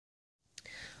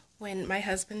When my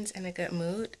husband's in a good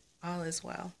mood, all is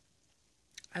well.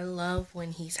 I love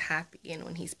when he's happy and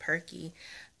when he's perky.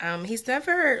 He's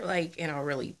never like in a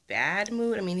really bad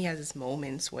mood. I mean, he has his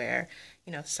moments where,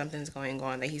 something's going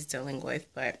on that he's dealing with,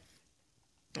 but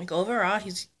like overall,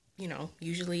 he's,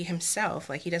 usually himself.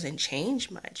 Like he doesn't change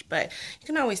much, but you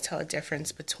can always tell a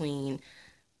difference between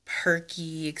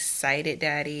perky, excited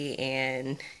daddy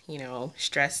and,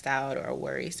 stressed out or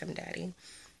worrisome daddy.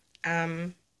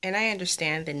 And I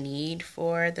understand the need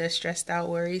for the stressed out,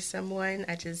 worrisome one.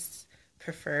 I just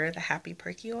prefer the happy,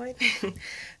 perky one.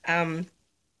 um,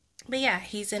 but yeah,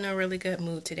 he's in a really good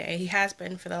mood today. He has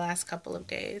been for the last couple of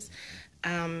days.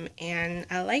 And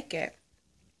I like it.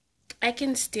 I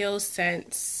can still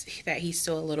sense that he's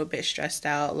still a little bit stressed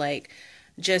out, like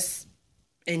just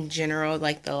in general,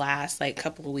 like the last like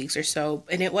couple of weeks or so.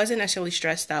 And it wasn't necessarily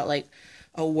stressed out, like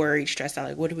a worried stressed out,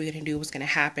 like what are we gonna do? What's gonna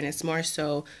happen? It's more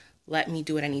so let me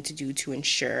do what I need to do to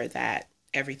ensure that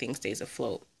everything stays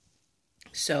afloat.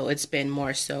 So it's been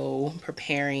more so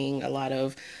preparing a lot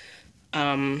of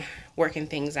working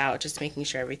things out, just making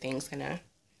sure everything's gonna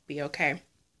be okay.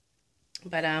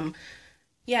 But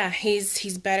yeah,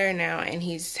 he's better now and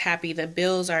he's happy. The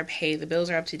bills are paid, the bills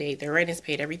are up to date, the rent is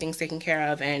paid, everything's taken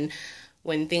care of. And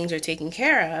when things are taken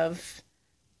care of,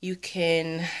 you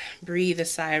can breathe a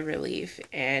sigh of relief.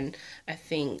 And I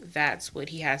think that's what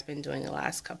he has been doing the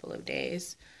last couple of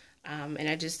days. And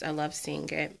I love seeing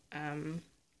it.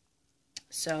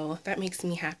 So that makes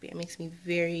me happy. It makes me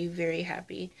very, very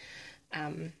happy.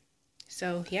 Um,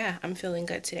 so yeah, I'm feeling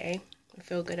good today. I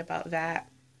feel good about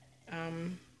that.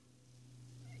 Um,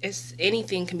 it's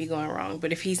anything can be going wrong,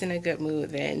 but if he's in a good mood,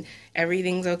 then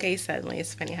everything's okay suddenly.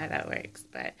 It's funny how that works.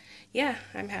 But yeah,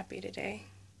 I'm happy today.